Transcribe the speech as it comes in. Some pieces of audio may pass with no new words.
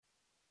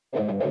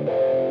Super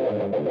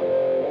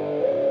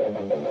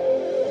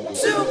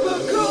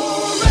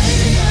Cool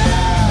Radio!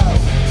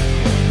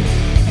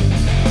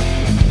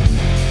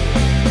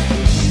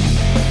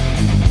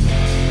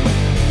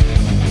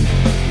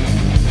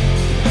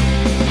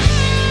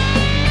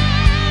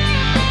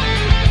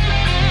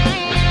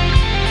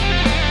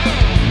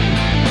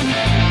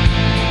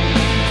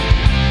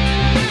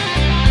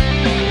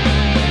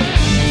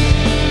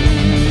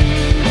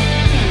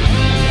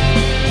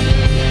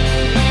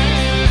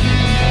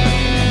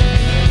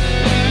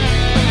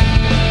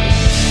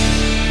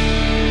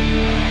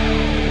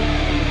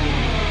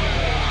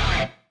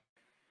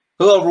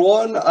 Hello,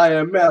 everyone. I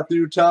am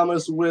Matthew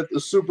Thomas with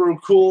Super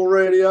Cool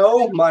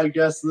Radio. My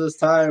guest this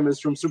time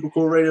is from Super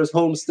Cool Radio's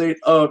home state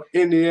of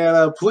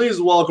Indiana. Please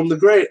welcome the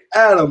great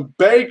Adam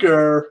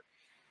Baker.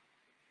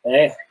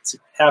 Hey, it's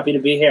happy to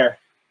be here.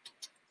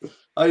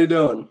 How you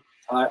doing?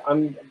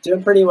 I'm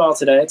doing pretty well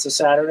today. It's a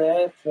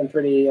Saturday. It's been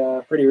pretty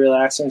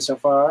relaxing so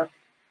far.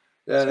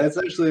 Yeah, and it's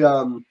actually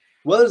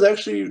weather's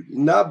actually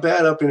not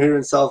bad up in here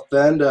in South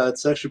Bend.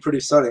 It's actually pretty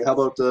sunny. How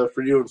about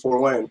for you in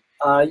Fort Wayne?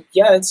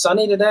 Yeah, it's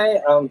sunny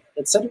today.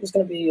 It said it was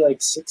going to be like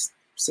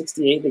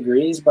 68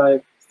 degrees by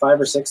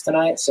 5 or 6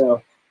 tonight.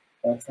 So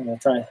I'm gonna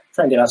try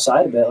and get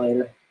outside a bit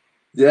later.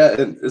 Yeah,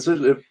 and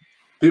especially if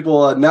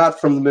people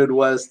not from the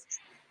Midwest,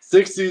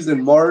 60s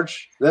in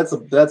March. That's a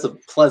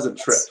pleasant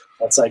trip.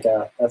 That's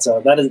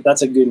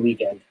a good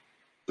weekend.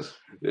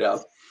 Yeah,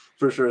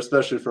 for sure,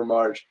 especially for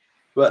March.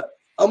 But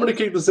I'm going to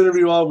kick this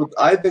interview off with,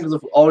 I think it's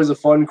always a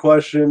fun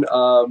question.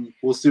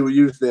 We'll see what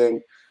you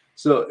think.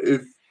 So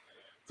if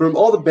from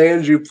all the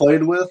bands you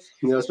played with,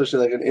 especially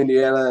like in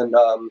Indiana and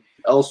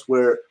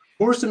elsewhere,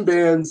 who are some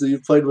bands that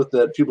you've played with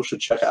that people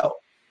should check out?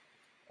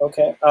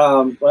 Okay.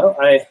 Well,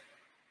 I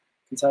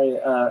can tell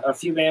you a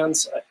few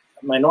bands.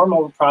 My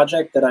normal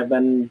project that I've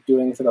been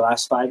doing for the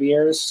last 5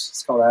 years,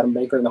 it's called Adam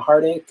Baker and the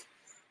Heartache.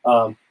 We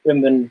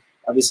haven't been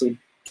obviously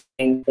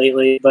playing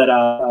lately, but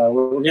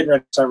we're getting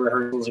ready to start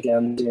rehearsals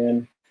again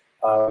soon.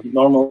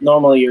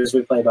 Normal years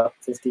we play about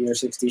 50 or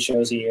 60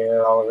 shows a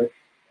year, all of it,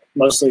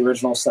 mostly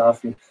original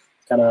stuff, and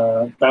kind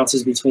of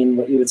bounces between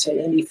what you would say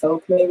indie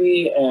folk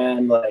maybe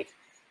and like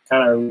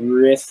kind of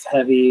riff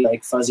heavy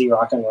like fuzzy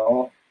rock and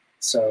roll.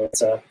 So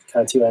it's a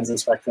kind of two ends of the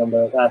spectrum,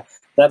 but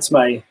that's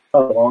my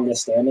probably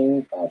longest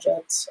standing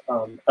project.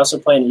 I also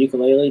play in a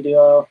ukulele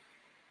duo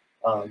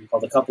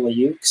called A Couple of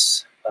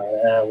Ukes,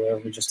 where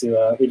we just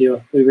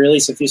we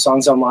release a few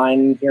songs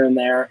online here and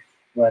there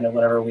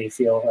whenever we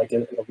feel like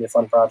it'll be a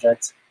fun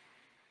project.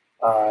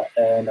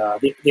 And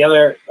the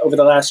other over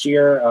the last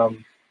year,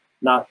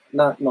 not in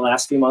the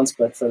last few months,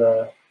 but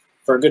for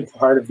a good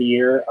part of the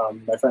year,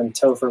 my friend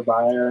Topher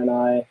Byer and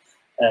I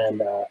and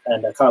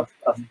a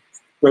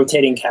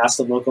rotating cast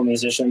of local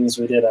musicians,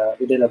 we did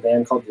a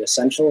band called The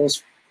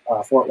Essentials,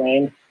 Fort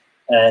Wayne,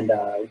 and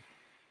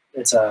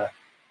it's a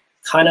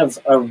kind of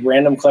a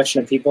random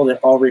collection of people that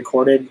all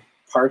recorded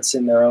parts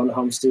in their own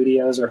home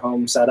studios or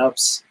home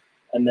setups,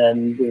 and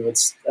then we would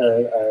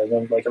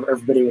like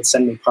everybody would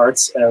send me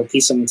parts, and I would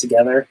piece them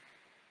together,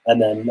 and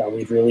then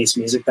we'd release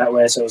music that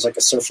way. So it was like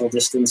a social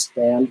distanced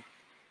band.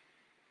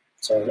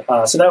 So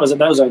that was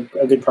a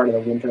good part of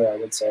the winter, I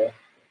would say.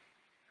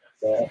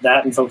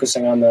 That and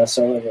focusing on the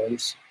solo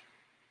release.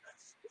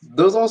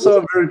 Those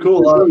also are very cool.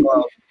 A lot of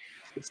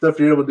stuff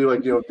you're able to do,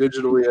 like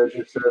digitally, as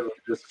you said,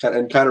 just kind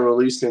of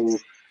releasing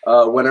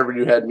whenever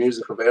you had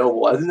music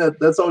available. I think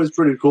that's always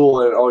pretty cool,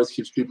 and it always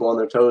keeps people on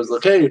their toes.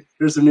 Like, hey,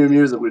 here's some new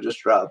music we just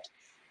dropped.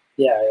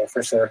 Yeah,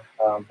 for sure.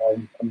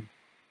 I'm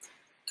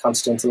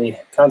constantly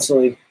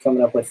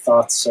coming up with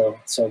thoughts.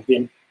 So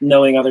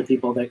knowing other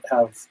people that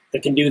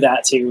can do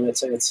that too,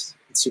 it's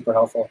super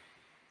helpful.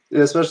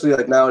 Yeah, especially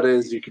like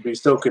nowadays, you can be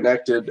so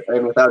connected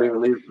and without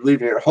even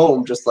leaving your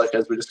home. Just like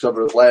as we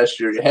discovered last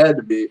year, you had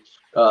to be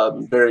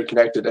very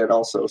connected and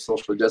also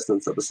socially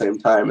distanced at the same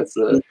time. It's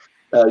a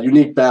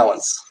unique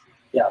balance.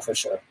 Yeah, for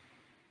sure.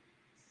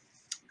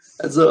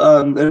 And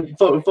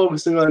so,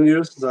 focusing on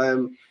you, since I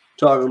am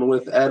talking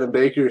with Adam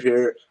Baker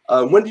here,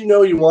 when do you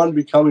know you want to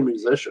become a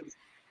musician?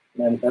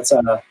 Man, that's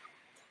I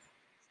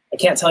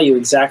can't tell you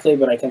exactly,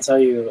 but I can tell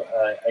you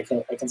I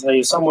can tell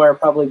you somewhere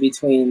probably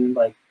between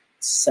like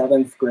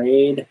 7th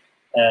grade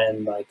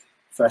and like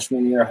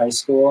freshman year of high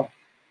school.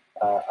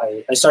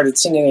 I started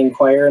singing in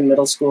choir in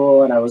middle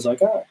school, and I was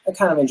like, oh, I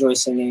kind of enjoy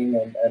singing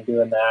and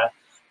doing that.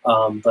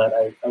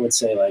 But I would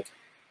say like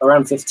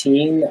around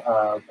 15,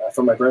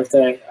 for my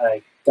birthday,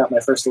 I got my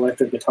first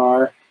electric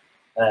guitar,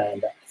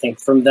 and I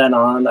think from then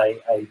on,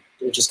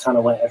 it just kind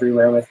of went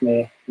everywhere with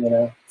me.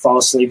 Fall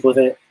asleep with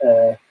it,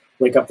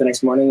 wake up the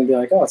next morning and be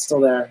like, oh, it's still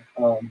there.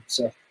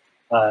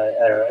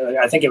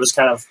 I think it was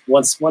kind of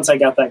once I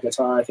got that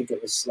guitar, I think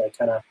it was like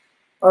kind of,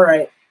 all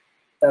right,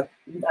 I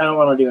don't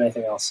want to do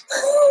anything else.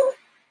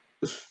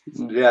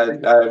 Yeah,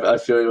 I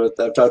feel you with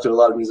that. I've talked to a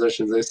lot of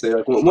musicians. They say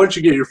like once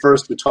you get your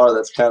first guitar,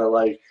 that's kind of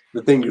like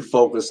the thing you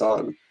focus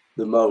on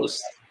the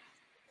most.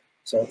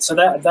 So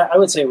that I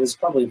would say it was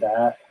probably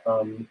that.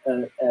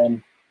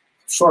 And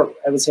short,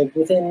 I would say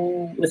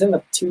within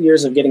the 2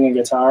 years of getting a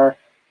guitar,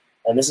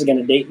 and this is going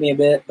to date me a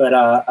bit, but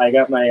I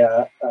got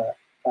my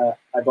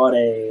I bought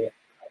a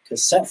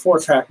cassette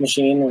 4-track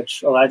machine,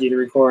 which allowed you to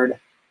record,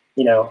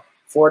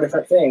 4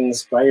 different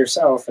things by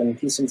yourself and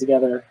piece them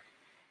together.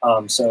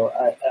 So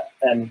I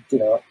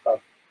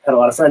had a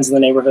lot of friends in the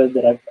neighborhood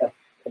that I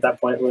at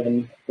that point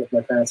living with my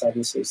parents,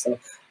 obviously. So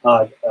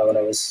when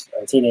I was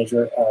a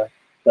teenager,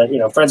 but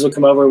friends would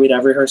come over, we'd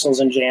have rehearsals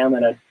and jam,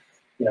 and I'd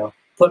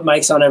put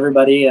mics on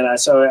everybody, and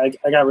so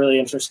I got really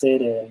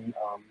interested in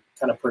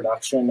kind of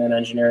production and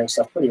engineering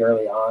stuff pretty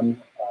early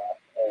on,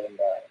 and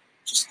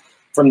just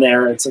from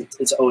there,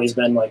 it's always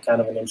been like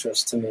kind of an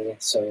interest to me.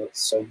 So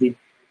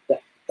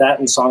that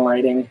and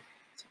songwriting,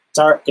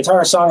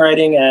 guitar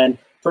songwriting and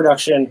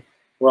production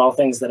were all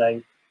things that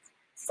I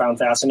found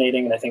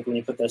fascinating, and I think when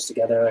you put those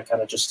together, it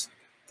kind of just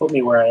put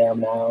me where I am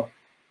now.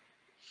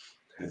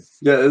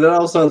 Yeah, that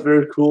all sounds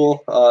very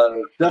cool.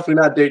 Definitely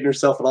not dating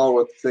yourself at all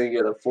with saying you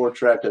had a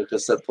 4-track and a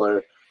cassette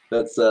player.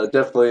 That's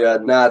definitely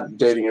not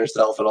dating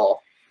yourself at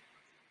all.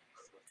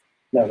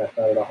 No, not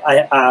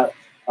at all.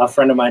 A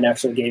friend of mine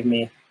actually gave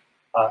me,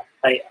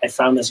 I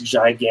found this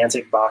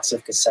gigantic box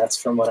of cassettes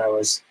from when I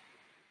was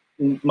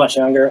much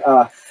younger,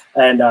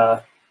 and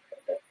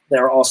they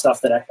were all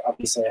stuff that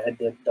obviously I had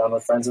done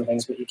with friends and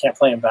things, but you can't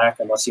play them back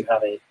unless you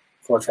have a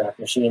 4-track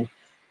machine,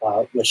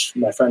 which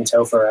my friend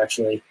Topher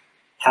actually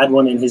had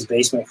one in his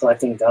basement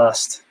collecting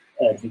dust,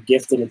 and he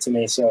gifted it to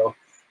me. So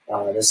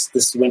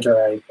this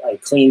winter I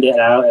cleaned it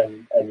out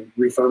and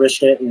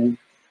refurbished it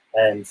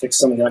and fixed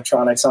some of the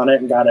electronics on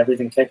it and got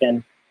everything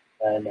kicking.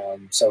 And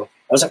so I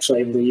was actually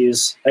able to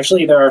use,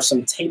 there are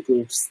some tape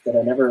loops that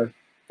I never,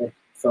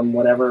 from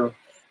whatever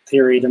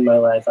period in my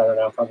life, I don't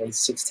know, probably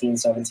 16,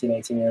 17,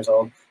 18 years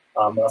old.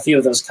 A few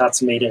of those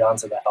cuts made it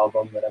onto the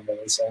album that I'm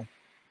releasing.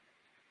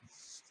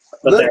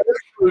 But that's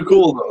really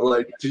cool though,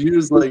 like to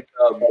use like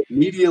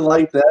media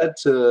like that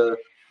to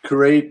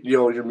create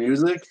your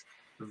music.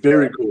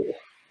 Very cool.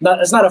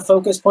 It's not a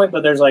focus point,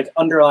 but there's like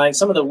underlying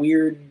some of the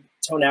weird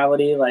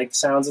tonality, like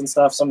sounds and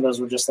stuff. Some of those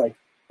were just like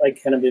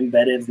kind of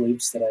embedded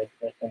loops that I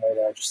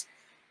just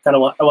kind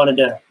of I wanted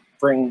to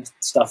bring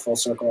stuff full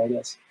circle, I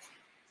guess.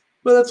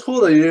 But that's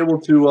cool that you're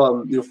able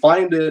to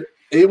find it,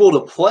 able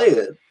to play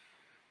it,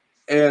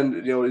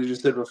 and you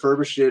just said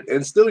refurbish it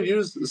and still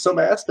use some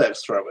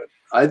aspects from it.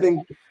 I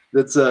think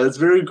that's it's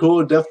very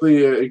cool. Definitely,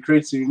 it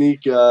creates a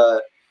unique,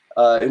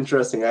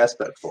 interesting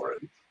aspect for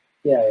it.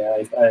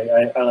 Yeah.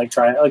 I like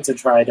to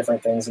try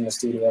different things in the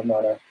studio. I'm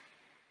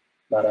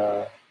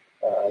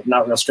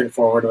not real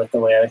straightforward with the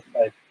way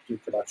I do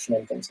production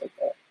and things like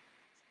that.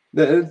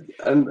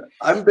 And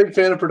I'm a big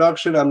fan of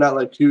production. I'm not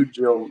like huge,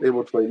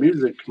 able to play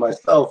music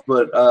myself,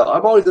 but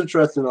I'm always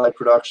interested in like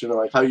production and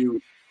like how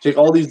you take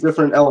all these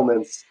different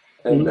elements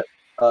and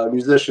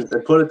musicians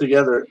and put it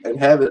together and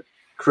have it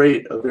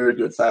create a very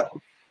good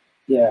sound.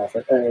 Yeah,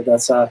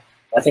 that's. I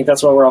think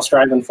that's what we're all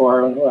striving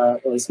for.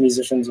 At least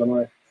musicians,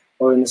 when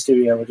we're in the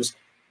studio, we're just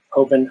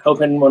hoping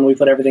when we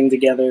put everything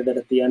together that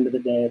at the end of the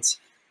day, it's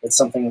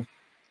something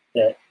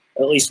that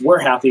at least we're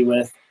happy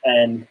with,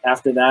 and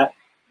after that,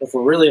 if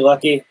we're really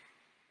lucky,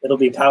 it'll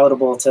be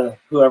palatable to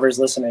whoever's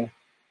listening.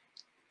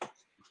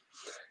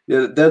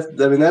 Yeah, that's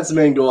the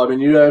main goal. I mean,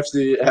 you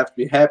actually have to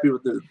be happy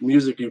with the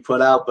music you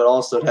put out, but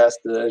also it has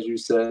to, as you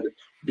said,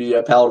 be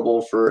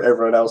palatable for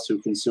everyone else who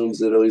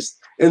consumes it, at least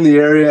in the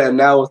area. And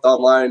now with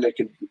online, it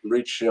can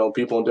reach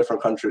people in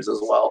different countries as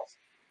well.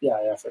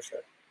 Yeah, for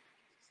sure.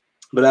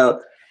 But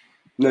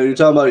now you're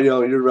talking about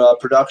your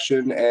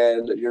production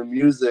and your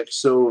music.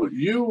 So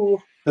you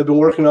have been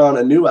working on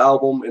a new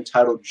album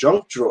entitled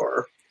Junk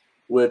Drawer,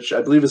 which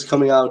I believe is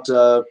coming out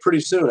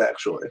pretty soon,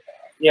 actually.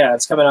 Yeah,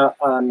 it's coming out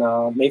on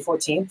May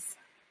 14th.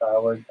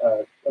 I'm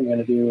going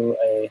to do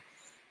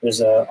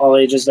there's a all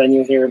ages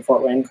venue here in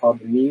Fort Wayne called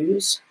the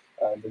Muse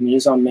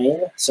on Main.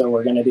 So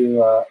we're going to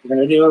do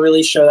a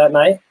release show that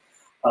night.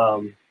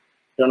 Don't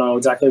know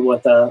exactly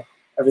what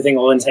everything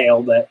will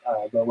entail, but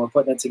we're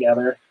putting it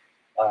together.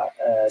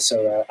 So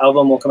the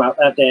album will come out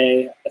that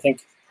day. I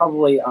think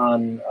probably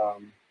on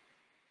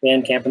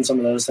Bandcamp and some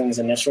of those things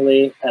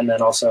initially, and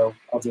then also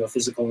I'll do a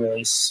physical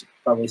release,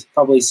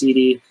 probably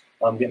CD.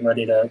 I'm getting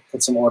ready to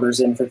put some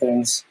orders in for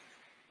things.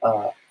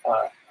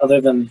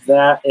 Other than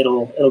that,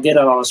 it'll get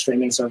on all the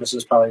streaming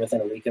services probably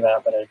within a week of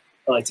that. But I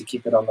like to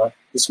keep it on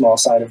the small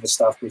side of the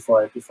stuff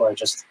before I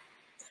just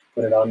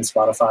put it on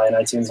Spotify and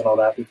iTunes and all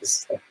that,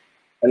 because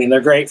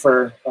they're great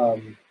for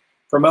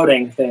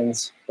promoting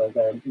things, but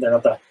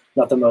they're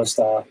not the most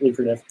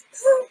lucrative.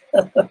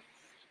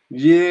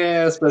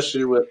 Yeah,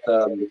 especially with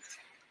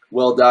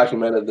well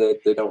documented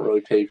that they don't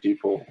really pay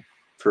people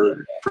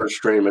for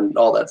stream and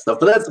all that stuff.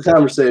 But that's the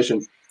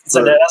conversation.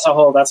 So that's a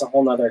whole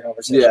nother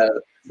conversation. Yeah,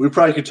 we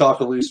probably could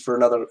talk at least for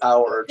another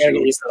hour or two.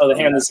 The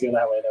hand needs to go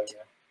that way though.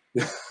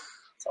 Yeah,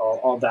 it's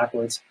all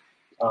backwards.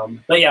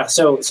 But yeah,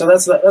 so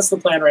that's the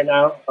plan right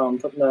now.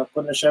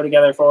 Putting a show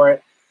together for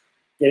it,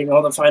 getting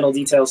all the final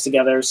details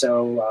together.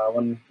 So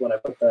when I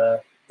put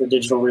the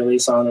digital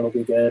release on, it'll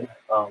be good.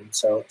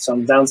 So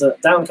I'm down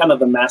kind of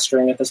the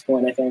mastering at this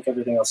point. I think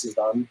everything else is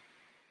done.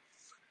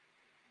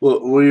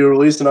 Well, were you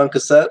releasing on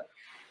cassette?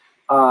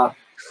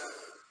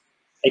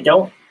 I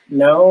don't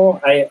know.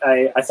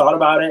 I thought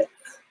about it.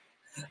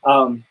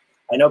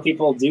 I know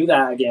people do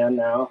that again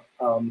now.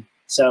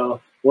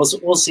 So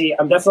we'll see.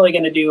 I'm definitely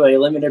going to do a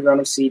limited run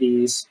of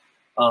CDs,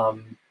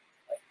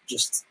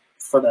 just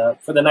for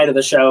the night of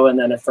the show, and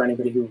then if for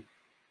anybody who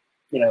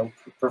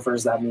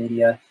prefers that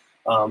media,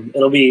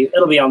 it'll be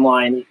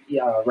online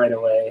right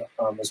away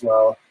as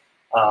well.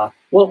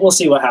 We'll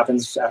see what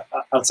happens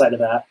outside of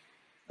that.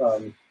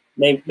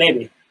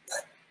 Maybe.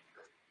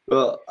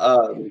 Well,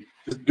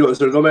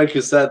 go back to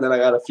cassette, and then I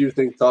got a few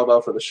things to talk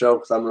about for the show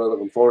because I'm really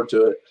looking forward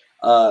to it.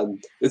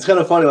 It's kind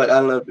of funny, like, I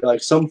don't know,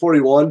 like Sum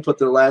 41 put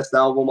their last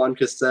album on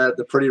cassette.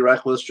 The Pretty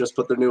Reckless just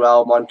put their new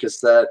album on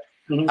cassette.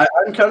 Mm-hmm.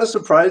 I'm kind of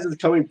surprised it's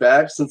coming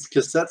back since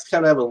cassettes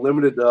kind of have a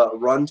limited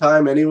run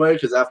time anyway,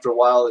 because after a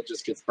while it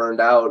just gets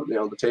burned out,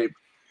 the tape.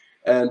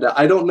 And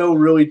I don't know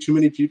really too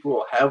many people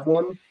who have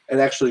one and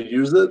actually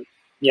use it.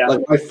 Yeah.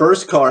 Like my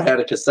first car had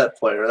a cassette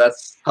player.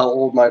 That's how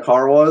old my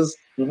car was.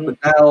 Mm-hmm. But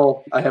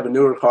now I have a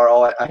newer car.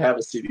 I have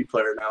a CD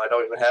player now. I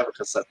don't even have a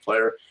cassette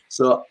player.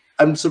 So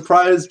I'm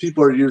surprised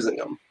people are using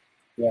them.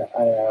 Yeah,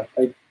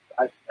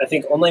 I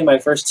think only my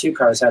first two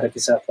cars had a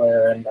cassette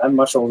player, and I'm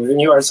much older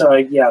than you are. So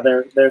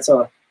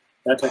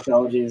that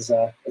technology is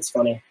it's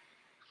funny.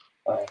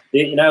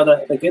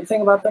 The good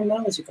thing about them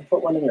though is you can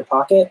put one in your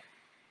pocket,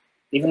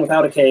 even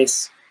without a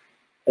case,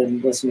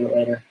 and listen to it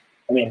later.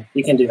 I mean,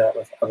 you can do that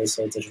with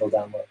obviously a digital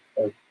download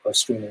or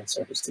streaming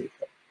service too.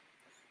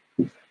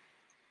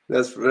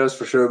 That's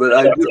for sure. But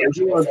I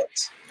do want.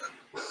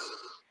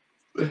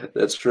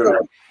 That's true.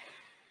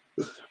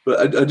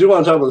 But I do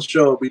want to talk about the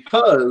show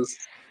because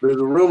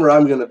there's a rumor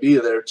I'm going to be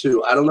there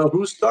too. I don't know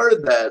who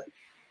started that,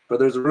 but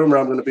there's a rumor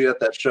I'm going to be at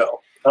that show.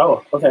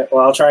 Oh, okay.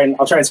 Well, I'll try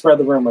and spread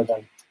the rumor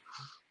then.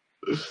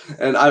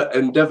 And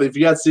definitely, if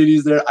you got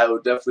CDs there, I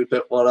would definitely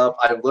pick one up.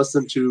 I've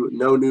listened to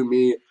No New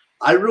Me.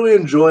 I really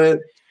enjoy it.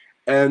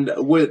 And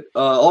what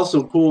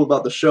also cool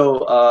about the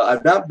show,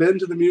 I've not been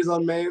to the Muse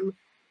on Main,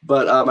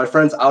 but my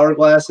friends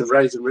Hourglass and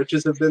Rags and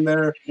Riches have been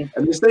there,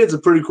 and they say it's a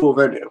pretty cool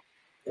venue.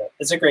 Yeah,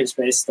 it's a great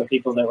space. The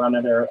people that run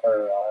it are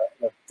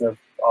they're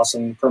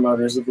awesome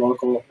promoters of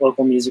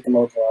local music and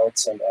local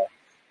arts, and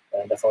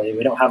definitely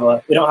we don't have a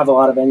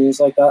lot of venues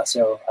like that,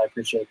 so I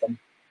appreciate them.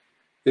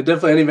 Yeah,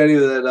 definitely any venue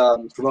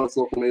that promotes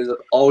local music,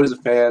 always a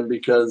fan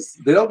because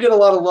they don't get a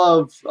lot of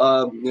love,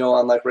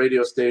 on like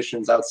radio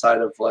stations outside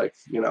of like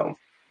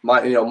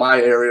my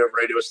area of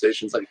radio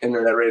stations like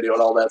internet radio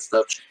and all that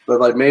stuff. But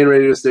like main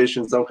radio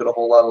stations don't get a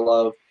whole lot of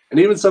love. And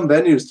even some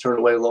venues turn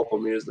away local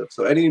music.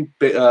 So any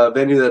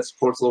venue that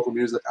supports local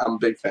music, I'm a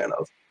big fan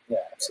of. Yeah,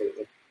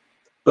 absolutely.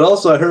 But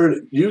also, I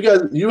heard you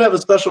have a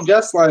special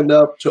guest lined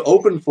up to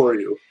open for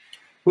you.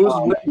 Who's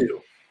with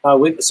you?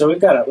 We've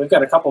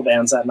got a couple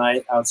bands that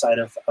night outside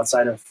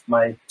of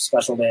my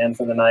special band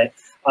for the night.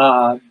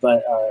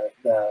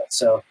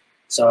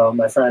 So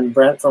my friend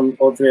Brent from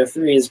Old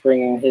 303 is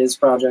bringing his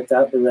project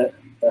out,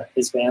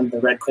 his band,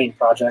 the Red Queen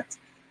Project.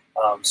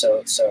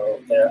 So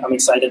I'm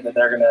excited that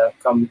they're going to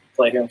come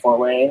play here in Fort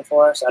Wayne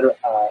for us.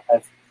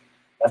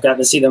 I've gotten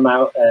to see them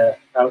out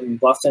in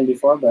Bluffton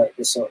before, but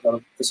this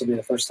will be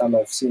the first time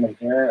I've seen them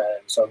here.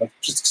 And so I'm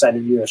just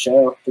excited to do a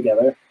show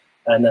together.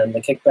 And then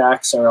the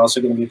Kickbacks are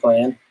also going to be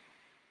playing.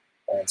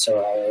 And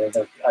so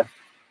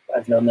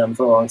I've known them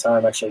for a long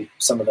time. Actually,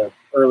 some of the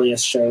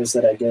earliest shows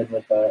that I did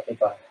with the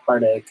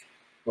Heartache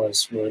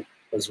was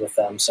with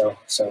them. So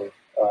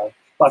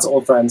lots of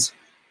old friends.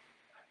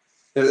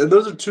 And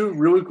those are two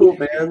really cool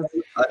bands.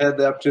 I had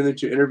the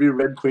opportunity to interview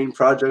Red Queen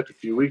Project a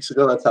few weeks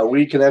ago. That's how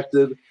we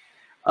connected.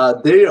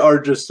 They are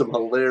just some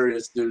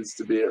hilarious dudes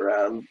to be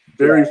around.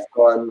 Very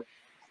fun.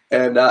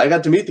 And I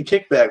got to meet the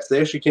Kickbacks.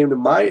 They actually came to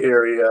my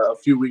area a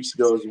few weeks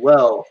ago as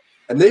well.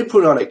 And they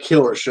put on a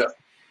killer show.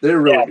 They're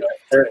really good.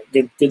 They're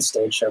a good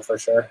stage show for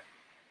sure.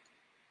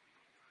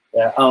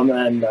 Yeah.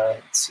 And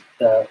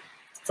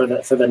for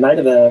the night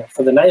of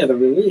the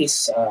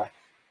release,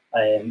 I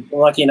am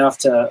lucky enough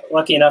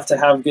to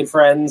have good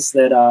friends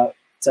that are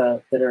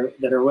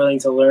willing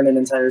to learn an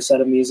entire set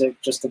of music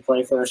just to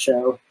play for a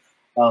show.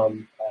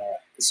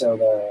 So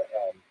the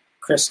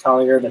Chris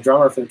Collier, the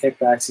drummer for the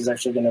Kickbacks, is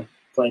actually going to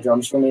play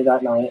drums for me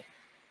that night.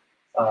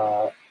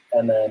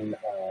 And then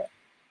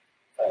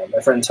my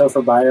friend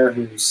Topher Byer,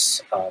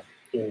 who's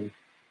in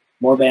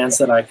more bands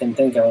that I can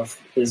think of,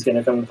 is going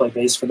to come and play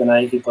bass for the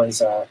night. He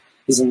plays.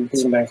 He's in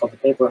a band called the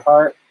Paper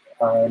Heart.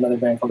 Another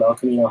band called El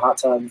Camino Hot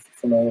Tub,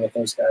 familiar with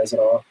those guys at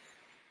all.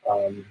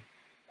 And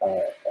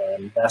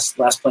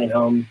Last Plane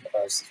Home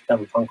is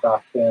kind of a punk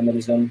rock band that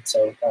he's in.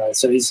 So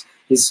he's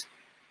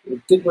a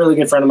really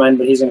good friend of mine,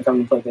 but he's going to come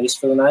and play bass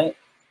for the night.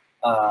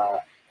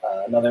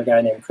 Another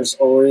guy named Chris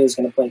Ulrey is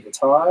going to play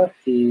guitar.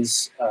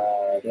 He's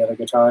the other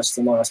guitarist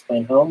in Last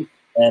Plane Home.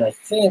 And I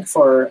think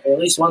for at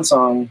least one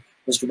song,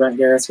 Mr. Brent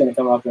Garrett's going to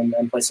come up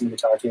and play some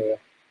guitar too.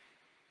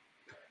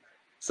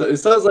 So it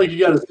sounds like you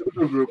got a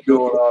super group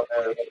going on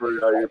there for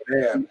your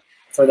band.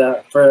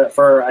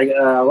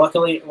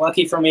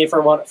 Lucky for me,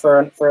 for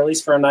at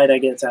least for a night, I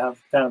get to have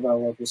kind of a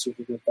local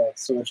super group there,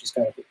 so which is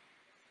kind of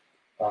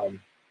cool.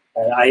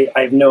 I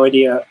have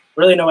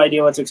really no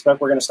idea what to expect.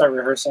 We're going to start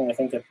rehearsing, I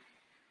think, at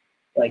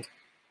like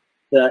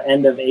the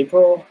end of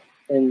April,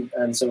 and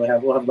so we'll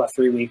have about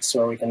 3 weeks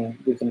where we can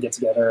get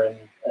together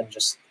and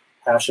just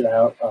hash it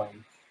out.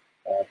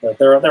 But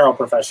they're all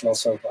professionals,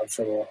 so I'm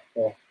sure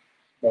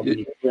they'll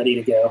be ready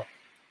to go.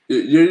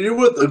 You're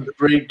with a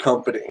great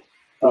company.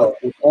 Oh,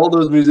 With all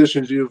those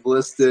musicians you've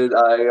listed,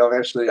 I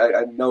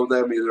know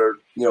them either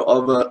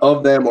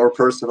of them or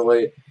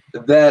personally.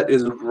 That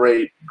is a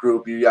great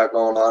group you got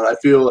going on. I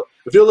feel a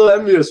little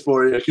envious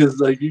for you because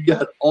like you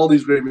got all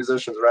these great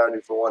musicians around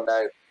you for one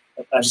night.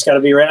 I just got to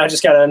be right. I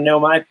just got to know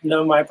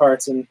my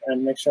parts and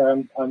make sure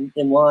I'm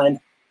in line.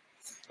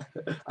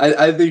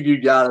 I think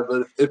you got it.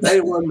 But if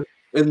anyone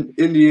in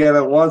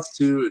Indiana wants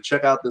to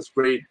check out this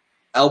great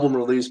album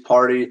release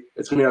party,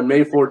 it's going to be on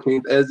May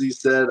 14th, as he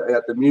said,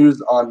 at the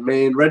Muse on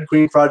Main. Red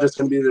Queen Project's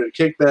going to be there,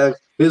 Kickback,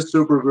 his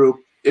super group.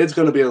 It's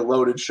going to be a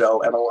loaded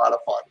show and a lot of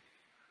fun.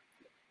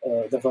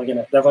 Definitely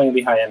gonna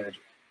be high energy.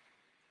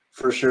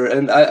 For sure.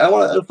 And I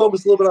want to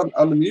focus a little bit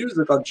on the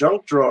music, on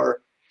Junk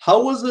Drawer.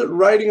 How was it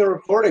writing and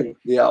recording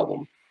the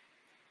album?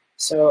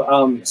 So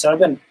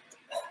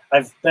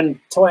I've been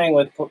toying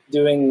with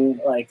doing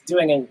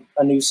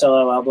a new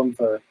solo album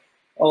for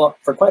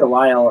quite a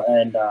while,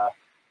 and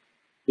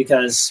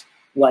because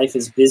life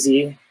is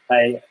busy,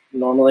 I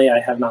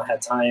have not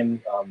had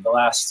time. The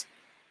last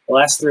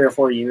 3 or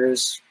 4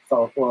 years,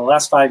 the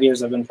last 5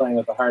 years, I've been playing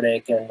with the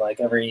Heartache, and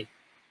like every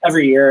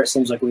year it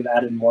seems like we've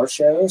added more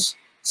shows.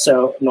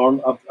 So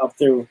up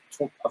through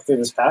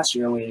this past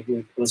year,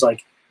 we was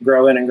like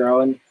growing and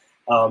growing,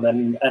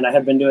 and I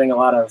had been doing a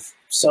lot of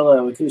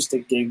solo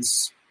acoustic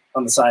gigs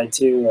on the side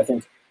too. I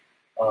think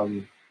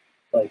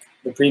like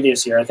the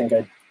previous year, I think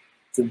I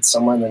did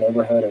somewhere in the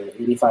neighborhood of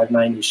 85,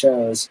 90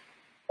 shows,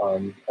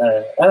 and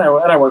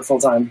I work full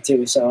time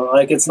too. So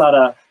like it's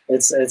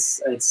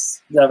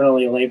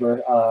definitely a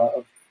labor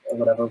or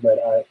whatever.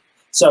 But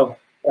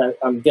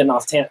I'm going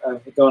off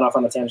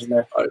on a tangent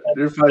there.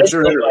 You're fine,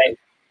 sure.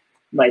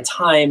 My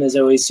time is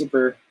always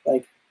super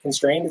like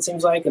constrained, it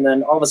seems like, and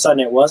then all of a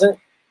sudden it wasn't.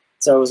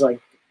 So it was like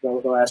the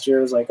last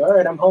year was like, all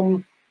right, I'm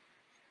home.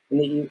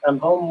 I'm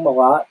home a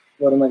lot.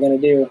 What am I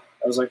going to do?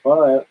 I was like,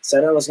 well, I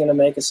said I was going to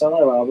make a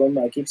solo album.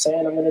 I keep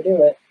saying I'm going to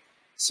do it.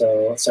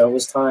 So it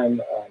was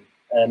time.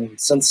 And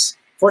since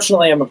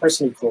fortunately I'm a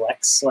person who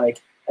collects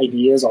like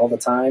ideas all the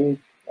time.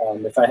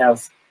 If I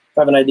have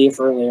an idea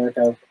for a lyric,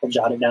 I'll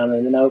jot it down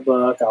in a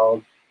notebook.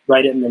 I'll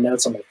write it in the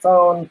notes on my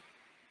phone.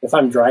 If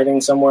I'm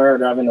driving somewhere or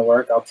driving to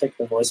work, I'll kick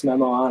the voice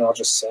memo on. I'll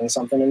just sing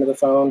something into the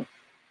phone,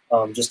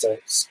 just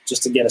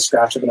to get a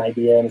scratch of an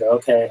idea and go,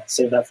 okay,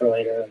 save that for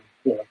later.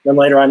 And, then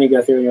later on you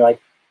go through and you're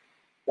like,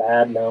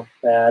 bad, no,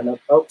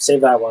 oh,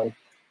 save that one.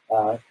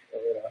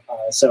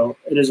 So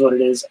it is what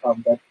it is.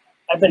 But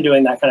I've been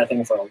doing that kind of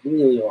thing for a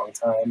really long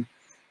time.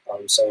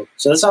 So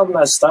this album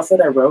has stuff that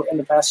I wrote in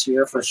the past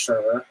year for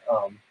sure,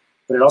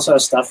 but it also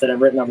has stuff that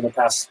I've written over the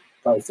past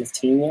probably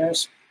 15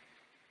 years.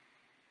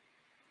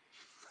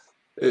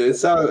 That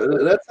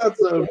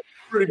sounds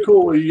pretty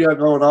cool what you got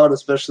going on,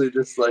 especially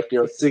just like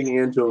singing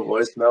into a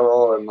voice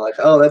memo and like,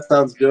 oh, that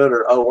sounds good,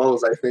 or oh, what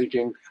was I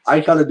thinking?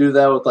 I kind of do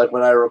that with like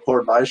when I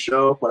record my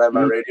show, when I have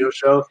my radio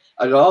show.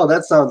 I go, oh,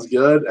 that sounds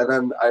good, and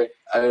then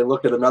I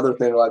look at another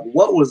thing like,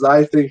 what was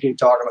I thinking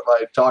talking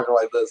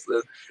like this?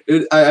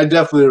 I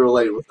definitely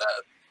relate with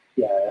that.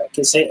 Yeah,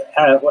 just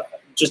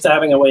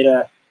having a way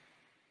to,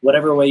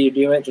 whatever way you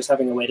do it, just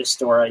having a way to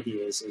store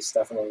ideas is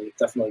definitely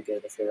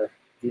good if you're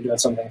doing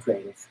something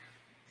creative.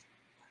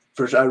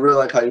 For sure. I really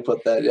like how you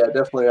put that. Yeah,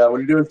 definitely. When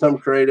you're doing something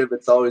creative,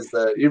 it's always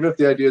even if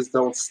the ideas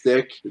don't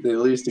stick, at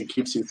least it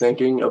keeps you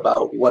thinking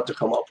about what to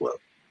come up with.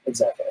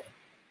 Exactly.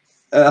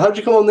 How'd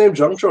you come up with the name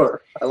Junk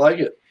Drawer? I like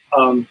it.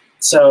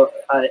 So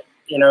I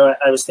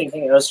was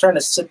trying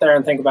to sit there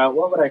and think about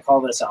what would I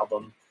call this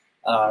album,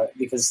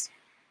 because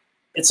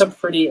it's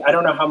I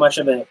don't know how much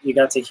of it you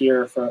got to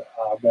hear but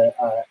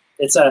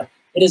it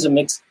is a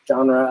mixed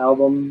genre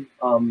album.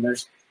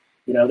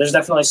 There's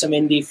definitely some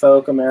indie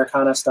folk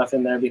Americana stuff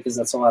in there because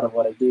that's a lot of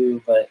what I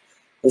do, but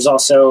there's a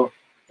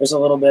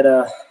little bit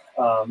of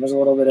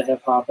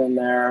hip hop in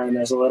there, and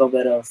there's a little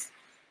bit of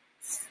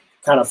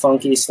kind of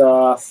funky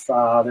stuff.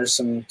 There's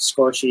some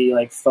scorchy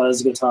like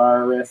fuzz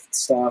guitar riff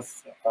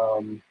stuff.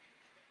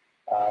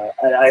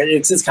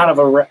 It's kind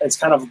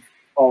of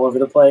all over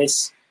the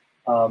place,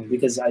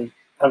 because I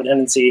have a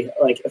tendency,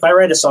 like if I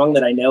write a song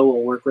that I know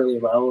will work really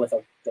well with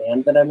a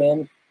band that I'm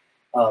in,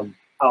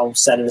 I'll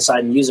set it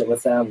aside and use it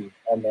with them.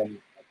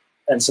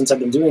 And since I've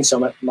been doing so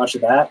much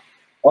of that,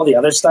 all the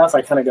other stuff,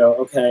 I kind of go,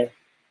 okay,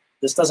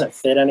 this doesn't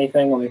fit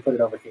anything. Let me put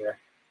it over here.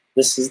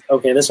 This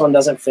one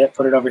doesn't fit,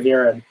 put it over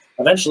here. And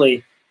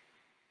eventually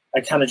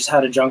I kind of just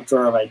had a junk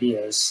drawer of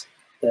ideas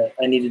that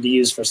I needed to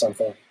use for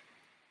something.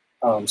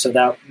 So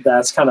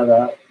that's kind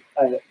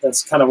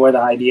of where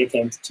the idea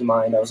came to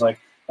mind. I was like,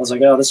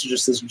 oh, this is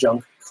just this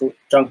junk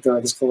drawer,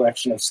 this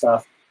collection of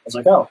stuff. I was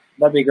like, oh,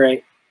 that'd be a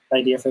great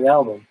idea for the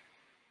album.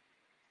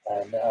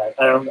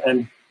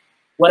 And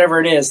whatever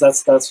it is,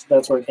 that's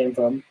where it came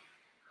from.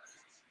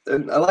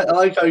 And I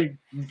like how you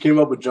came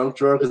up with junk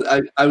drawer because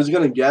I was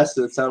gonna guess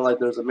that it sounded like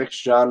there's a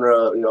mixed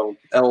genre,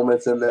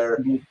 elements in there.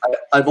 Mhm.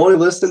 I've only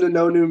listened to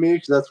No New Me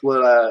because that's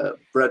what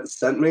Brett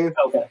sent me,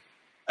 Okay.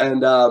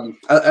 and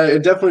I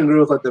definitely agree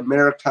with like the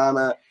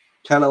Americana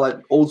kind of like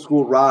old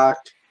school rock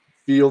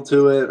feel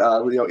to it,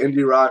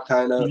 indie rock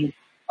kind of.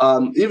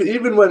 Mhm.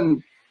 Even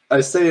when I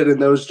say it in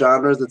those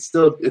genres,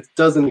 it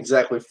doesn't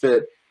exactly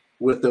fit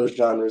with those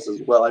genres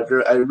as well.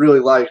 I really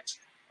liked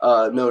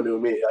No New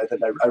Me. I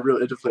think I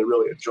definitely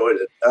really enjoyed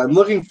it. I'm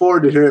looking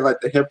forward to hearing like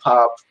the hip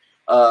hop,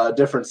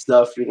 different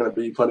stuff you're going to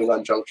be putting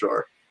on Junk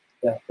Drawer.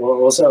 Yeah,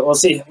 we'll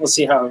see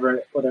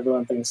what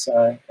everyone thinks.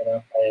 I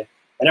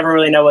never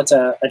really know what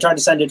to. I tried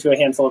to send it to a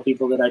handful of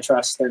people that I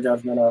trust their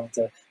judgment of.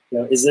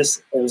 Is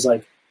this? It was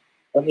like,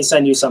 let me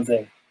send you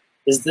something.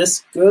 Is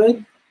this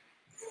good?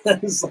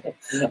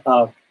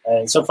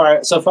 And so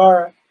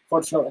far,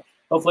 fortunately,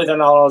 hopefully they're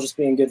not all just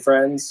being good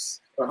friends,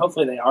 or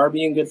hopefully they are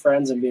being good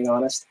friends and being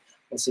honest.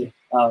 We'll see.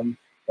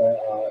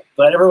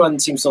 But everyone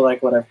seems to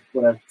like what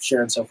I've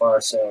shared so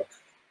far. So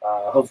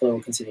hopefully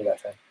we'll continue that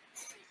trend.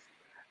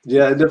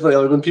 Yeah, definitely.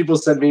 Like, when people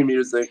send me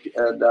music,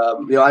 and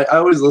I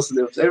always listen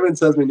to it. If everyone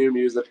sends me new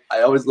music,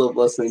 I always love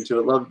listening to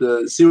it. Love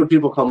to see what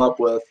people come up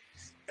with,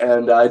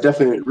 and I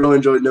definitely really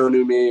enjoyed No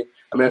New Me.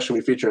 I'm actually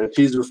going to be featuring a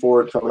teaser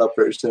for it coming up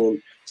very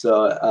soon,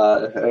 so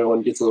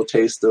everyone gets a little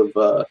taste of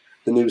the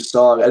new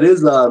song. It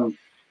is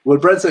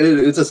what Brent said.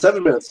 It's a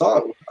 7-minute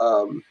song,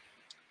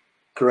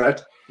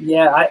 correct?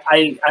 Yeah,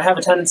 I have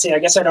a tendency. I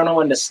guess I don't know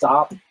when to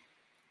stop.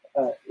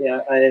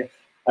 I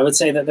would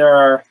say that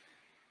there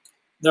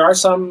are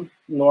some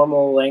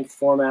normal length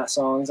format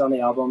songs on the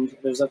album.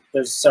 There's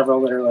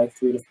several that are like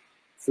 3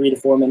 to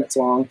 4 minutes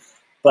long,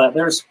 but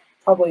there's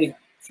probably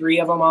 3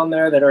 of them on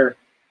there that are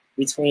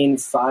between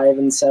 5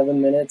 and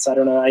 7 minutes. I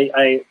don't know.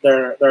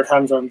 There are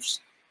times where I'm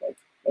just like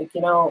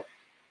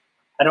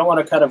I don't want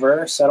to cut a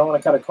verse. I don't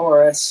want to cut a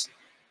chorus,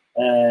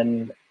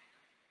 and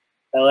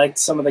I liked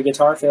some of the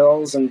guitar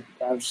fills, and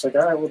I was just like,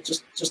 all right, well,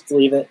 just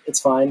leave it.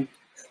 It's fine.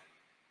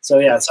 So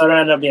yeah, so it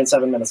ended up being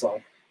 7 minutes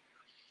long.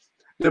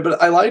 Yeah,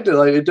 but I liked it.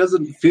 Like, it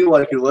doesn't feel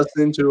like you're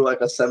listening to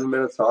like a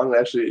 7-minute song. It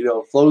actually,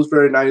 flows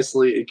very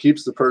nicely. It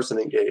keeps the person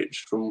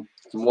engaged from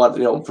what,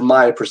 from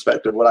my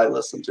perspective, what I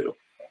listen to.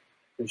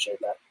 Appreciate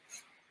that.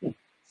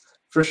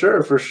 For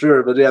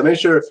sure. But yeah, make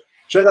sure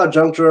check out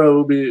Junk Drawer.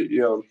 Will be,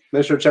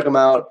 make sure to check them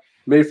out.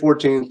 May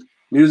 14th,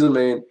 Muse in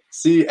Maine.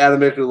 See Adam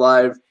Baker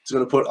live. He's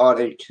going to put on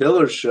a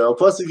killer show.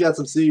 Plus, he's got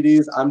some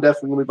CDs. I'm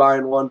definitely going to be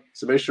buying one.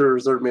 So make sure to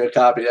reserve me a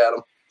copy,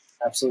 Adam.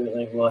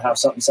 Absolutely. We'll have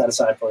something set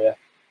aside for you.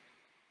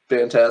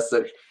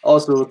 Fantastic.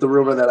 Also, with the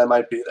rumor that I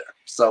might be there.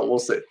 So we'll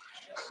see.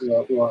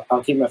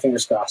 I'll keep my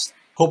fingers crossed.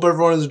 Hope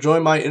everyone is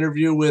enjoying my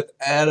interview with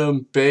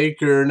Adam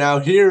Baker. Now,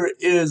 here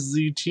is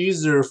the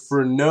teaser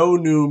for No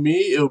New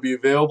Me. It will be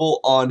available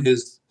on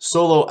his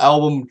solo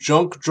album,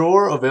 Junk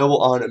Drawer, available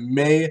on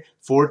May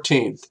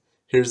 14th.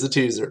 Here's the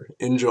teaser.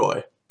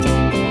 Enjoy.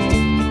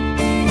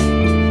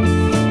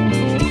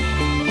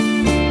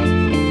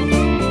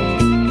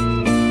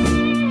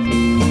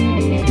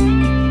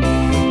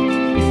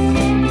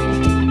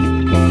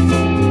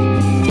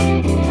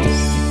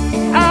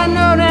 I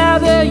know now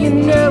that you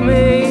know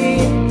me,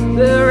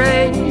 there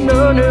ain't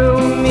no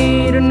new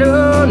me to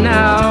know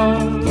now.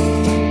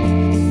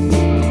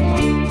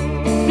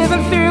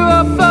 Flipping through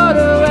our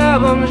photo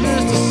albums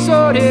just to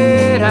sort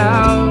it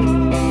out.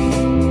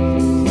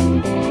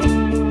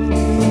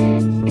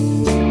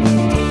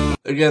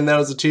 Again, that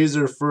was a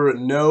teaser for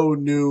No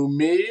New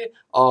Me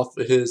off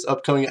his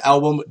upcoming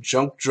album,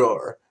 Junk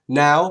Drawer.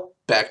 Now,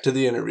 back to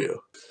the interview.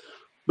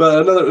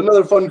 But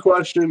another fun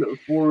question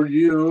for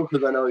you,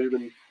 because I know you've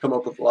been coming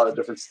up with a lot of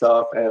different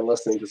stuff and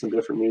listening to some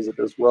different music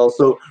as well.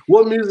 So,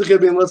 what music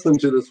have you been listening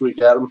to this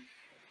week, Adam?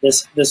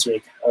 This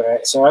week, all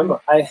right. So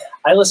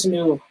I listen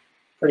to a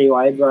pretty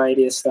wide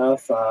variety of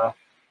stuff. I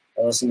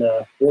listen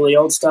to really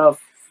old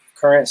stuff,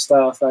 current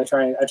stuff. I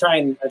try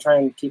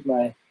and keep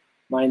my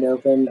mind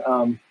open.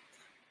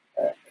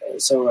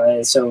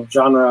 So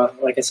genre,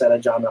 like I said, I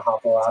genre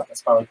hop a lot.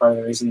 That's probably part of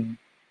the reason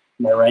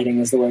my writing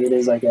is the way it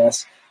is, I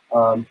guess.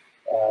 What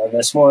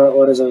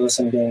was I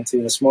listening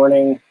to this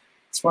morning?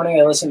 This morning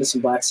I listened to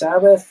some Black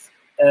Sabbath,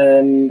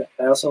 and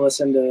I also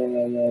listened to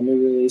the new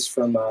release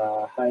from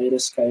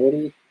Hiatus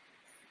Coyote.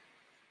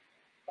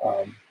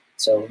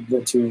 So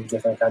the 2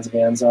 different kinds of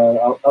bands.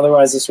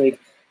 Otherwise this week,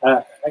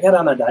 I got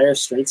on a Dire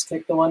Straits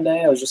kick the one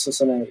day. I was just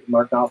listening to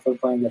Mark Knopfler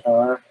playing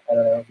guitar. I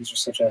don't know, he's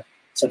just such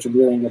a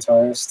brilliant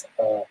guitarist.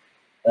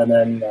 And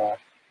then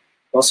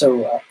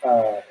also,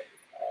 I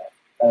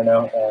don't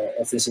know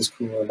if this is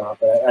cool or not,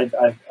 but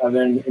I've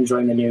been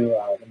enjoying the new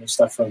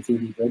stuff from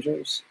Phoebe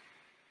Bridgers.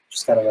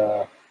 Just kind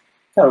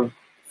of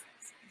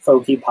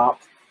folky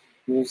pop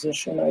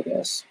musician, I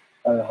guess.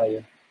 I don't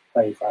know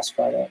how you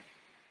classify that.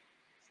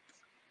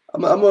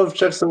 I'm gonna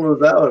check some of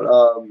those out.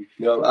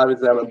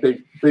 Obviously I'm a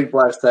big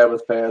Black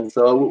Sabbath fan.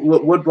 So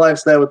what Black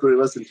Sabbath were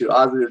you listening to,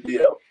 Ozzy or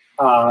Dio?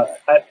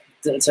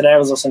 Today I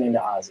was listening to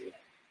Ozzy.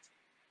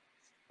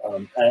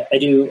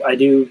 I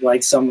do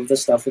like some of the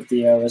stuff with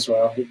Dio as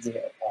well.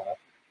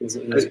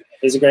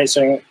 He's a great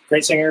singer,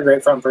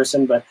 great front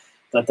person. But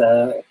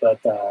the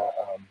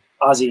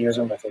Ozzy ears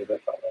are my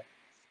favorite, probably.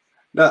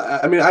 No,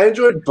 I mean I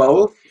enjoyed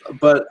both,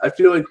 but I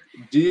feel like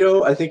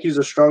Dio. I think he's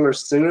a stronger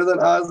singer than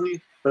Ozzy,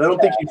 but I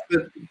don't think he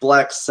fit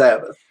Black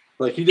Sabbath.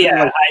 Like he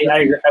didn't.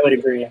 Yeah, I would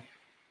agree.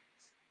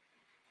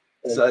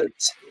 So,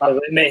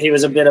 he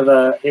was a bit of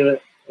a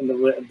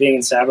being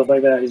in Sabbath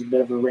like that. He's a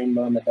bit of a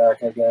rainbow in the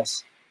dark, I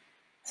guess.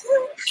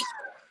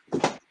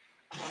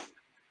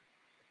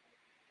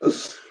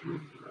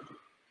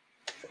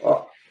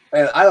 Oh,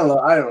 man, I don't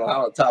know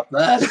how to top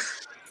that.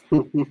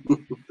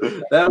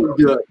 That was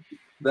good.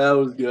 That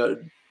was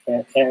good.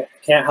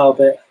 Can't help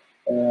it.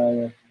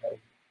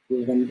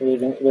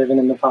 Living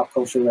in the pop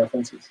culture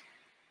references.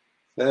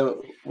 And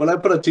when I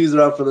put a teaser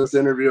out for this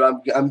interview,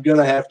 I'm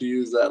gonna have to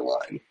use that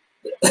line.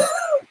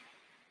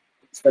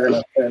 Fair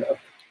enough.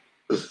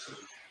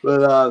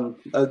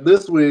 But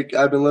this week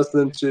I've been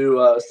listening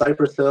to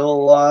Cypress Hill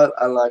a lot.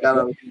 I got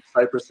a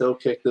Cypress Hill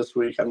kick this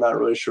week. I'm not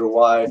really sure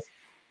why,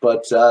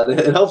 but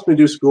it helps me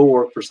do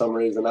schoolwork for some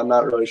reason. I'm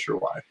not really sure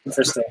why.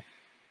 Interesting.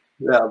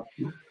 Yeah,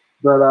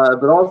 but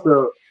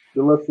also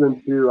been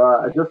listening to.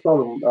 I just saw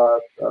them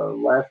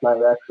last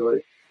night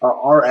actually.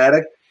 Our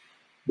Attic.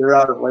 They're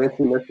out of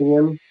Lansing,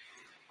 Michigan.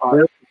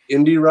 They're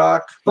indie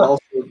rock, but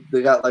also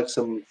they got like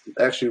some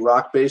actually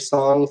rock-based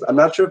songs. I'm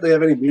not sure if they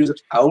have any music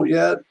out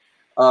yet,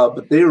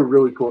 but they were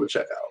really cool to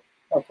check out.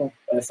 Okay,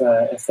 if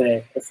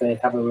they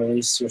have a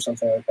release or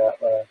something like that,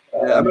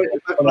 I'm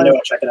gonna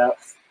check it out.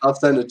 I'll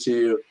send it to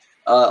you.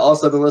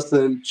 Also, I've been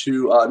listening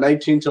to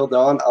 19 Till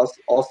Dawn,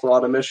 also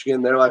out of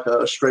Michigan. They're like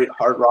a straight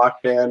hard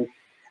rock band.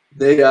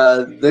 They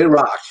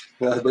rock.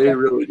 They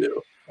really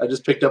do. I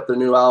just picked up their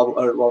new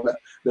album,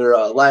 their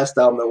last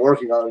album. They're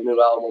working on a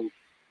new album,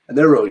 and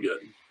they're really good.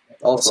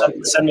 Also,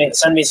 send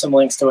me some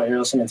links to what you're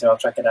listening to. I'll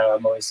check it out.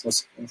 I'm always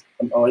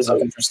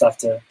looking for stuff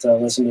to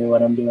listen to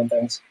when I'm doing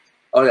things.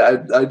 Oh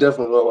yeah, I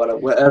definitely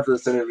will. After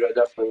this interview, I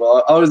definitely will.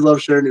 I always love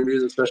sharing new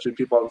music, especially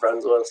people I'm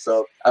friends with.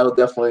 So I will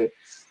definitely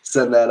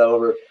send that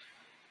over.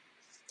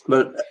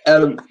 But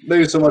Adam, thank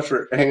you so much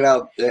for hanging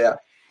out. Yeah,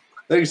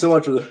 thank you so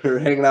much for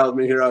hanging out with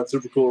me here on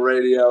Super Cool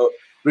Radio.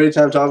 Great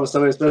time talking with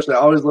somebody, especially I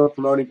always love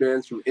promoting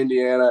bands from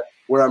Indiana,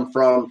 where I'm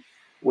from,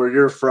 where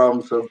you're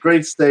from. So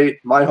great state,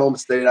 my home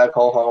state I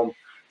call home.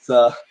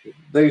 So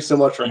thank you so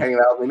much for hanging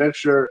out with me. Make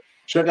sure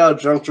check out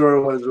Junk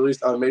Drawer when it's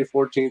released on May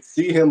 14th.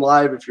 See him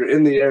live if you're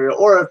in the area,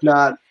 or if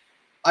not,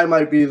 I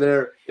might be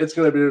there. It's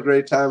going to be a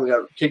great time. We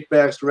got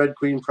Kickbacks, Red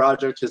Queen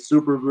Project, his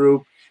super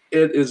group.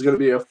 It is going to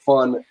be a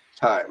fun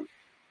time.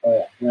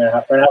 Oh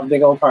yeah, we're gonna have a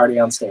big old party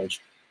on stage.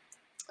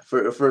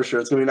 For sure,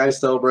 it's going to be a nice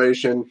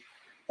celebration.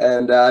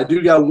 And I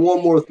do got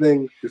one more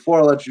thing before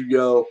I let you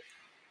go.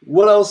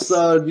 What else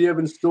do you have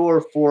in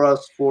store for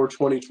us for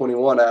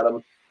 2021,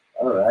 Adam?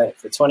 All right,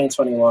 for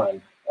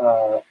 2021,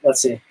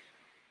 let's see.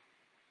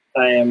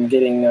 I am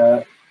getting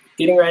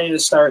ready to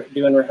start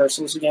doing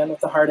rehearsals again with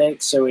the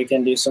Heartache, so we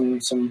can do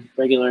some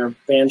regular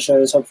band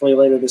shows hopefully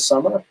later this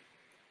summer.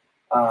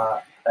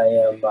 I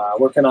am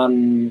working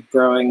on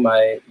growing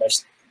my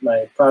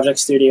project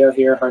studio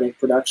here, Heartache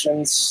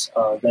Productions.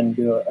 I've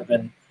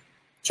been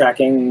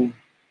tracking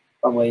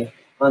probably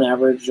on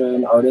average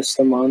an artist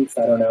a month.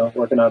 I don't know,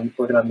 working on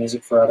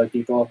music for other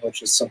people,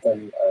 which is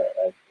something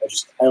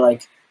I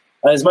like.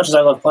 As much as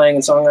I love playing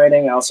and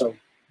songwriting, I also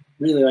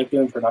really like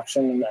doing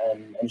production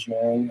and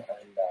engineering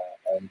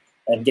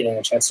and getting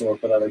a chance to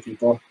work with other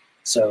people.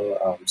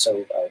 So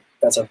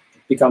that's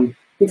become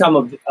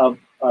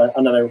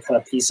another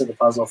kind of piece of the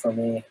puzzle for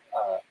me.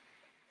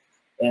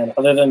 And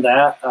other than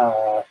that,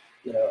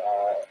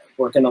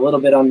 working a little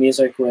bit on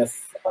music with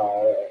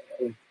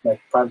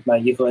my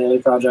ukulele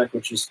project,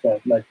 which is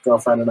my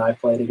girlfriend and I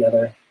play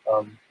together.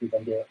 We've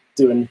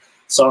been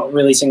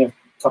releasing a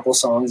couple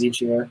songs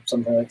each year,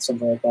 something like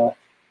that.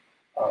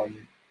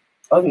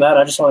 Other than that,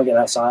 I just want to get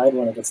outside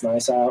when it gets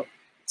nice out.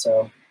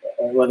 So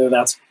whether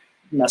that's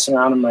messing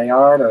around in my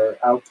yard or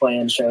out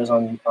playing shows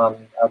on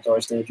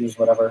outdoor stages,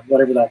 whatever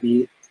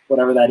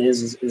that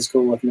is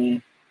cool with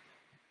me.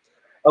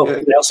 Oh,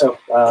 also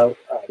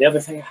the other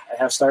thing I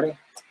have starting,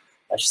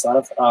 I just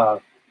thought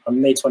of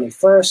on May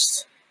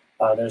 21st.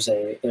 There's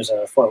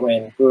a Fort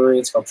Wayne brewery.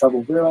 It's called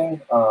Trouble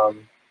Brewing. I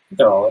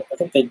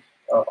think they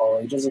are all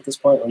ages at this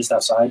point, at least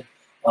outside.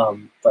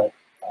 But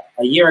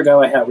a year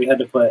ago, we had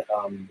to put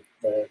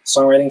the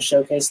songwriting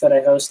showcase that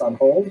I host on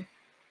hold.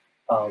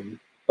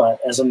 But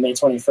as of May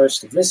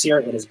 21st of this year,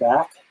 it is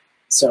back.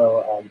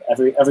 So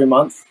every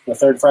month, the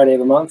third Friday of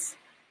the month,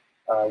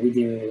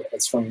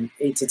 it's from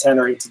 8 to 10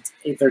 or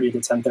 8:30 to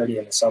 10:30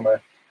 in the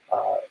summer.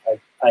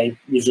 I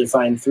usually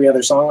find 3 other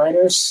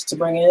songwriters to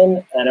bring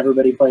in, and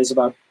everybody plays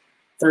about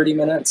 30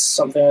 minutes,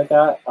 something like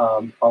that.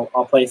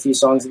 I'll play a few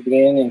songs at the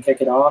beginning and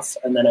kick it off,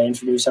 and then I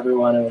introduce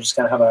everyone, and we'll just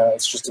kind of have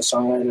it's just a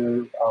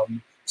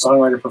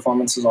songwriter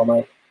performances all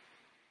night.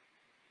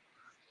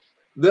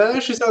 That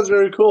actually sounds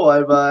very cool.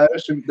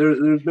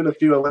 There's been a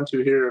few I went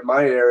to here in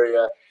my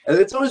area, and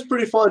it's always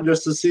pretty fun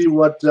just to see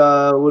what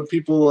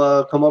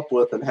people come up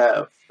with and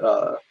have.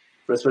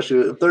 For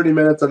especially 30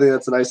 minutes, I think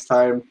that's a nice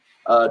time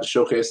to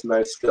showcase some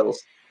nice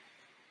skills.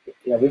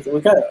 Yeah,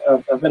 we've got.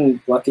 I've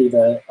been lucky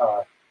that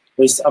at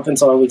least up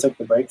until we took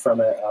the break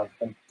from it, I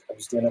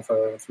was doing it for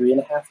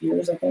 3.5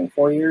 years, I think,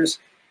 4 years.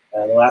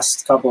 The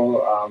last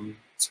couple,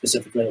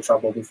 specifically at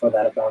Trouble, before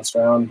that it bounced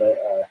around, but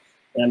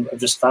and I've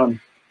just found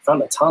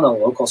a ton of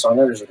local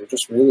songwriters that are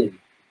just really,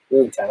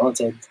 really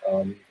talented.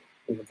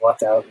 We've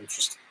lucked out, and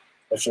just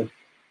there's a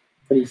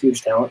pretty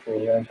huge talent pool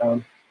here in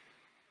town.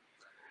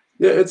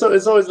 Yeah, it's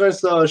always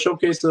nice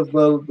showcase of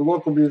the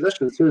local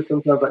musicians too.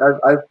 Sometimes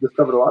I've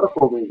discovered a lot of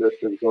local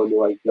musicians going to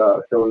like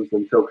shows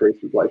and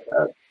showcases like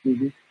that.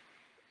 Mm-hmm.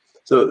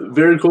 So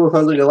very cool.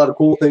 Sounds like a lot of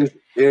cool things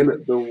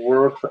in the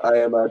works. I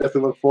am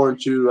definitely looking forward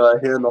to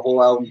hearing the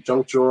whole album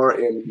Junk Drawer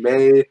in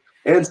May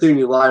and seeing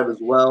you live as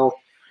well.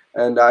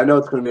 And I know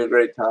it's going to be a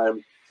great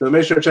time. So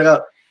make sure to check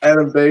out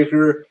Adam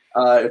Baker.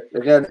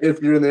 Again,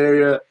 if you're in the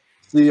area,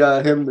 see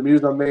him, The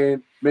Muse on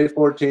Main, May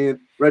 14th,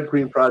 Red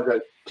Queen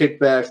Project,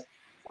 Kickbacks.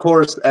 Of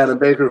course, Adam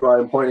Baker, who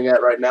I'm pointing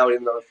at right now,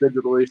 even though it's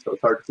digitally, so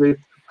it's hard to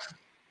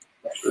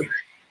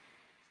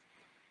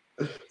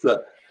see.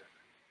 So,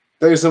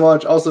 thank you so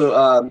much.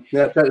 Also,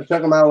 check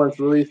him out when it's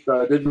released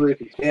digitally. If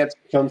you can't,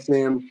 come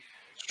see him,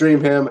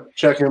 stream him,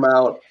 check him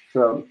out.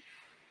 So,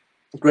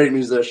 great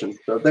musician.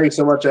 So, thank you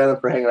so much, Adam,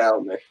 for hanging out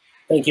with me.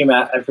 Thank you,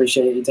 Matt. I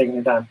appreciate you taking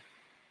your time.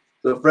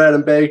 So, for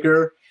Adam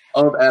Baker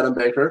of Adam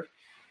Baker,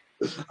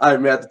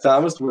 I'm Matthew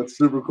Thomas with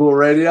Super Cool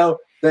Radio.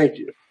 Thank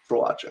you for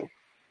watching.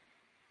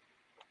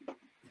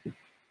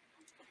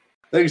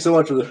 Thank you so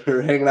much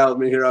for hanging out with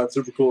me here on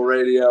Super Cool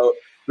Radio.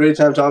 Great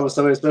time talking with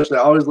somebody, especially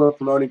I always love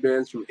promoting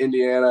bands from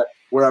Indiana,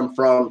 where I'm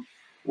from,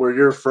 where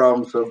you're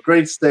from. So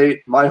great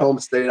state, my home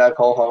state I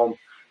call home.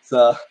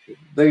 So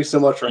thank you so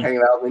much for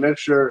hanging out with me. Make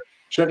sure,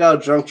 check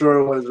out Junk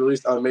Drawer when it's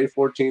released on May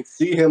 14th.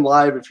 See him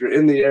live if you're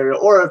in the area,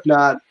 or if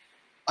not,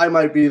 I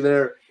might be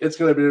there. It's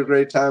going to be a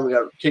great time. We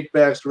got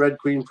Kickbacks, Red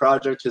Queen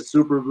Project, his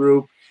super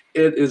group.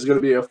 It is going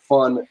to be a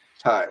fun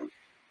time.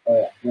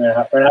 Oh,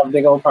 yeah. We're going to have a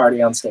big old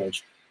party on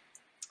stage.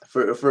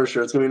 For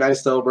sure. It's going to be a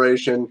nice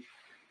celebration.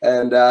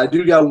 And I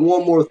do got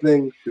one more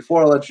thing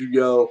before I let you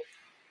go.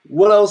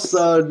 What else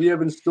do you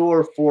have in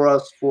store for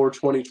us for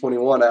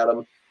 2021,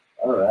 Adam?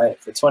 All right,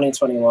 for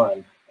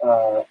 2021,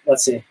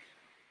 let's see.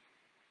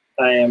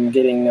 I am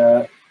getting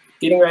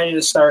ready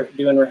to start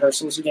doing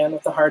rehearsals again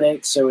with the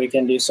Heartache, so we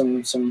can do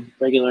some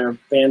regular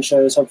band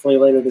shows hopefully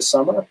later this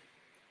summer.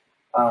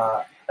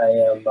 I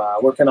am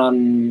working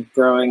on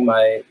growing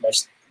my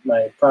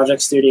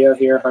project studio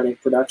here,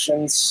 Heartache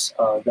Productions.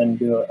 I've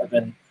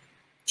been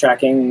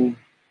tracking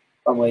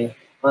probably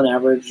on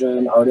average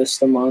an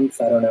artist a month.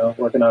 I don't know,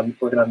 working on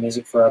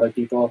music for other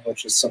people,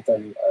 which is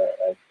something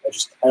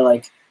I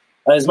like.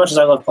 As much as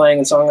I love playing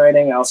and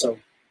songwriting, I also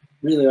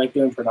really like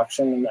doing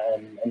production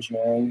and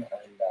engineering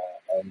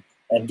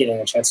and getting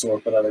a chance to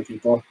work with other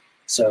people.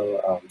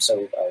 So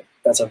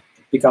that's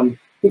become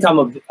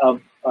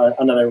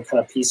another kind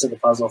of piece of the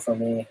puzzle for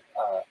me.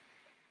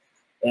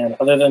 And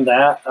other than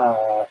that,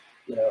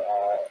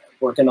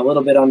 working a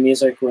little bit on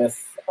music with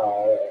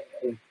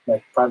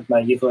my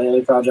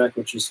ukulele project,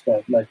 which is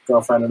my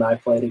girlfriend and I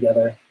play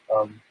together.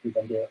 We've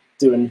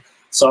been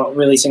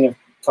releasing a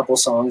couple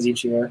songs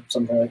each year,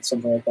 something like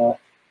that.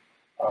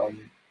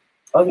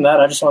 Other than that,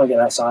 I just want to get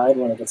outside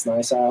when it gets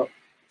nice out.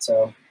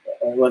 So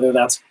whether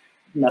that's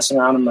messing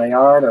around in my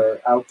yard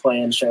or out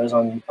playing shows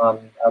on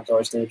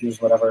outdoor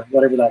stages, whatever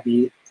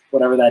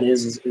that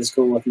is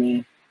cool with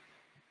me.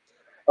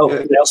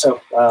 Oh, also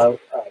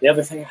the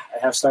other thing I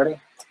have starting,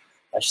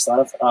 I just thought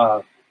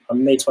of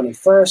on May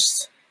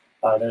 21st.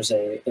 There's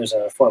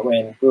a Fort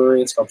Wayne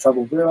brewery. It's called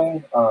Trouble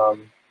Brewing. I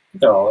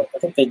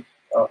think they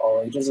are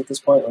all ages at this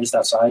point, at least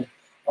outside.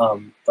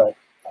 But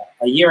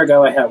a year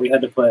ago, we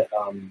had to put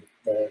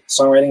the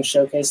songwriting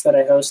showcase that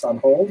I host on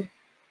hold.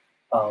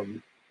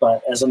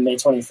 But as of May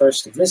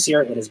 21st of this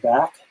year, it is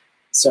back.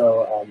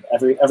 So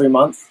every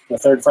month, the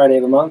third Friday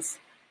of the month,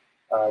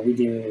 we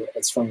do.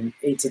 It's from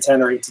 8 to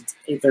 10 or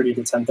 8:30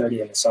 to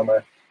 10:30 in the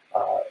summer.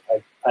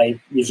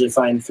 I usually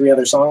find 3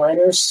 other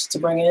songwriters to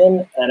bring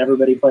in, and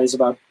everybody plays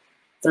about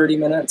 30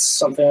 minutes,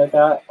 something like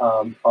that.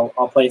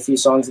 I'll play a few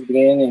songs at the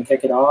beginning and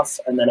kick it off,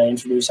 and then I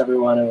introduce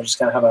everyone, and we just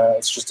kind of have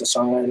it's just a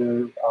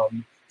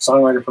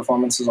songwriter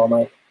performances all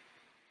night.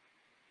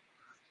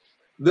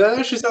 That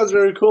actually sounds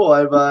very cool.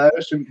 I've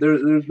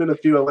there's been a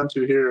few I went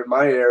to here in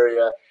my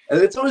area,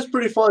 and it's always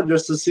pretty fun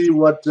just to see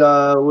what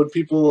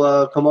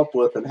people come up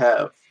with and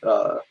have.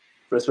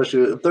 For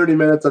especially 30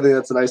 minutes, I think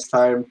that's a nice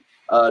time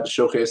to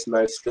showcase some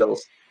nice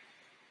skills.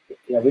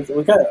 Yeah,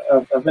 we've got.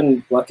 I've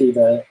been lucky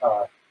that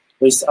at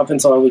least up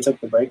until we took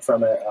the break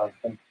from it, I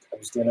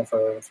was doing it for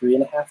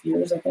 3.5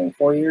 years, I think,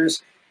 4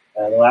 years.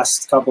 The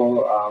last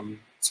couple,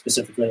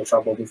 specifically at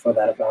Trouble, before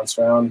that it bounced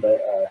around, but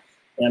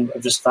and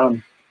I've just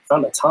found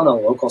a ton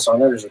of local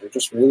songwriters that are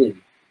just really,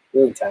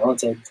 really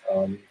talented.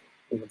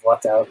 We've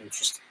lucked out, and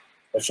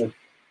there's a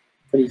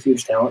pretty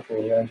huge talent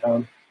pool here in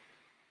town.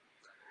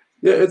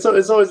 Yeah, it's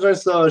always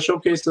nice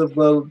showcase of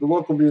the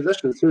local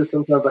musicians too.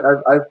 Sometimes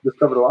I've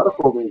discovered a lot of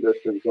local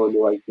musicians going to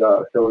like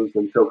shows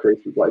and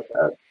showcases like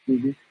that.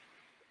 Mm-hmm.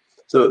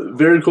 So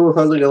very cool.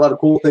 Sounds like a lot of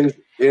cool things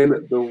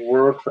in the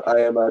works.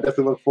 I am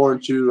definitely looking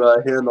forward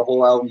to hearing the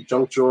whole album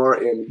Junk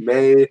Drawer in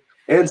May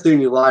and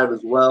seeing you live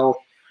as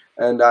well.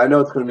 And I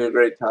know it's going to be a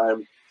great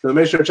time. So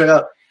make sure to check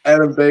out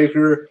Adam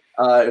Baker.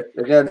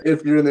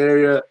 If you're in the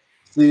area,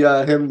 see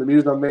him, the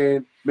Muse on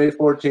Main, May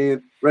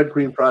 14th, Red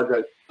Queen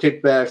Project,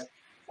 Kickbacks.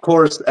 Of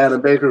course, Adam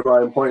Baker, who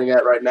I'm pointing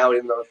at right now,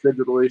 even though it's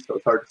digitally, so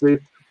it's hard to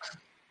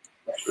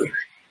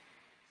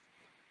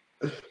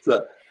see.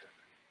 So,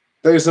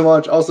 thank you so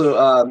much.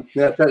 Also,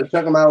 check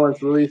him out when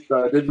it's released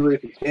digitally.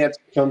 If you can't,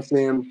 come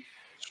see him,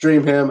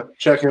 stream him,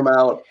 check him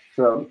out.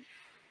 So,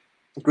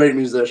 great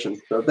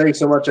musician. So, thank you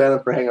so much,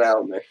 Adam, for hanging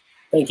out with me.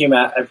 Thank you,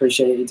 Matt. I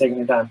appreciate you taking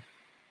your time.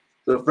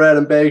 So, for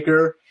Adam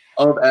Baker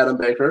of Adam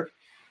Baker,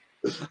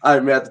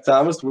 I'm Matt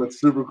Thomas with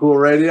Super Cool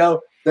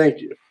Radio. Thank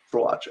you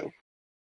for watching.